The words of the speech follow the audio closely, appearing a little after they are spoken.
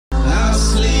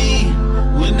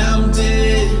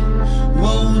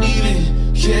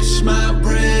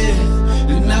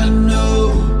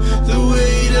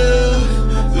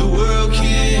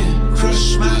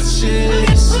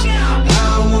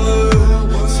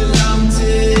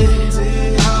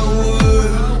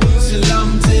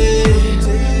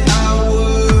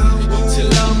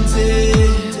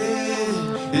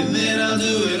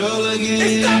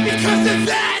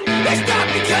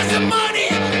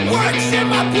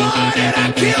blood and I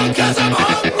kill cause I'm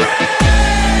hungry.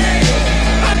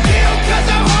 I kill cause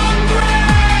I'm hungry.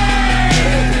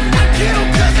 I kill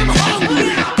cause I'm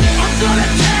hungry. I'm gonna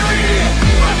carry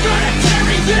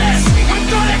this. I'm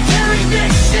gonna carry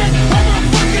this shit. I'm a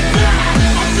fucking die.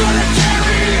 I'm gonna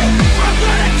carry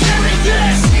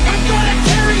this. I'm gonna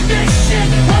carry this shit.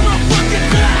 I'm a fucking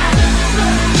die.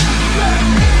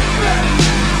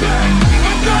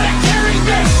 I'm gonna carry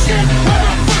this shit. I'm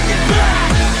a fucking die.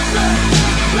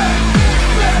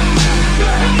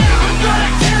 I'm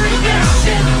gonna carry this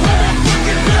shit. I'm a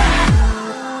fucking die.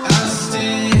 I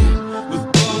stand with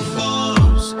both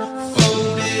arms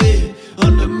folded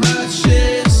under my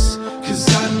chest, cause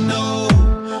I know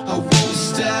I won't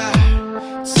stop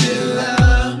till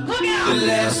I'm the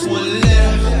last one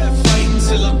left. Fighting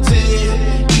till I'm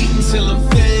dead, eating till I'm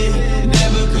fed,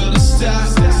 never gonna stop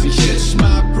to catch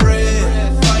my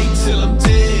breath. Fighting till I'm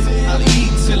dead, I'll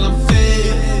eat till I'm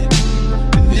fed,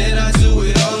 and then I do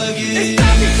it all again. It's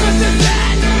not because of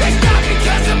that, it's not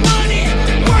because of money.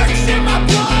 Works in my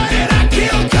blood and I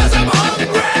kill cause I'm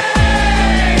hungry.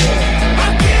 I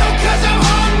kill cause I'm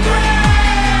hungry.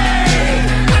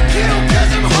 I kill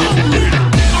cause I'm hungry.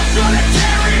 I'm gonna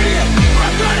carry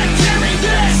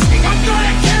this. I'm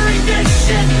gonna carry this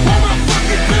shit. I'm a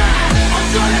fucking die. I'm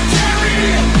gonna carry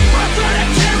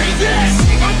this.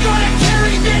 I'm gonna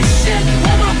carry this shit.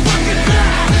 I'm a fucking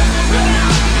die.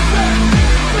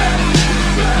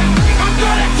 I'm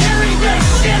gonna carry this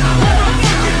shit. I'm a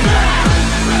fucking die.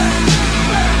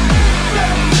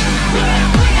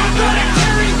 I'm gonna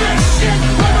carry this shit.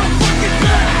 I'm a fucking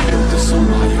die. Built this on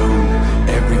my own,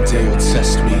 every day will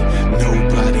test me.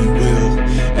 Nobody will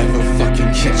ever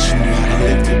fucking catch me. I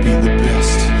live to be the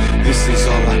best, this is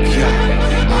all I got.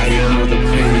 I ignore the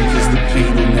pain, cause the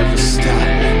pain will never stop.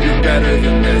 You're better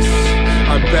than this,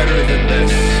 I'm better than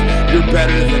this. You're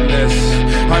better than this,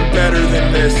 I'm better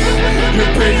than this.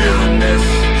 You're bigger than this,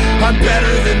 I'm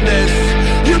better than this.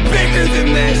 You're bigger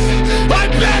than this.